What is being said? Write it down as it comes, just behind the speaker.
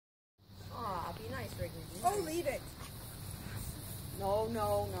Oh, leave it. No,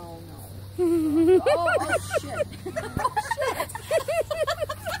 no, no, no. Oh, shit. Oh, shit.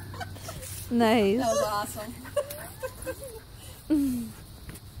 Nice. That was awesome.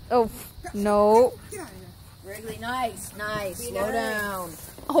 Oh, no. Get out of here. Wrigley, nice, nice. Slow down.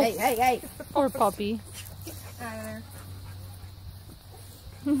 Oh. Hey, hey, hey. Poor puppy. Get out of there.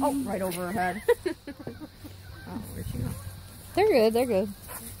 Oh, right over her head. Oh, where'd she go? They're good, they're good.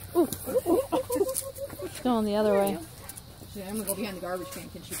 Ooh. Going the other way. I'm gonna go behind the garbage can.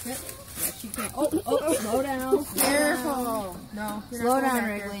 Can she fit? Yeah, she can. Oh, oh, slow down. Careful. No, slow down,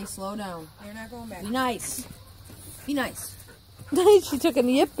 Wrigley. Slow down. You're not going back. Be nice. Be nice. She took a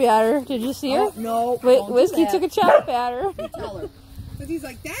yip at her. Did you see her? Oh, no. Wait, Whiskey took a chop at her. You tell her. But he's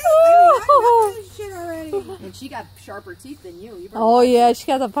like, Dad, I mean, shit already. And she got sharper teeth than you. Oh yeah, she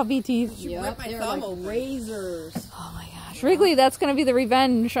got the puppy teeth. Yep, my they're thumb like open. razors. Oh my gosh, Wrigley, that's gonna be the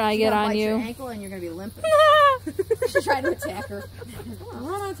revenge I get on Bite your you. ankle and you're gonna be limping. She's trying to attack her. Come on,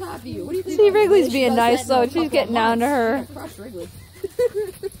 run on top of you. What do you think? See, about Wrigley's She being does nice that in a though. She's couple getting of down to months. her. She's gonna crush Wrigley.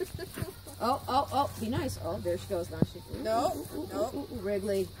 Oh, oh, oh! Be nice. Oh, there she goes. Now she. No, no.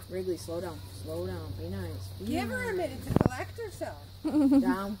 Wrigley, Wrigley, slow down. Slow down. Be nice. Be Give her a minute to collect herself.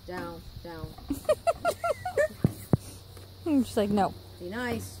 Down, down, down. She's like, no. Be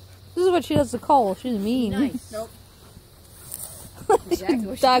nice. This is what she does to Cole. She's Be mean. nice. Nope. Exactly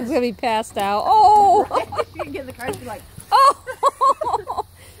what she Dog's does. gonna be passed out. Oh! She can get in the car and be like, Oh!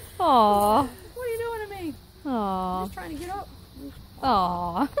 Aw. "What are you doing to me? I'm Aw. just trying to get up."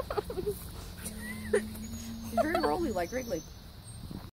 Aw. She's very rolly like Wrigley.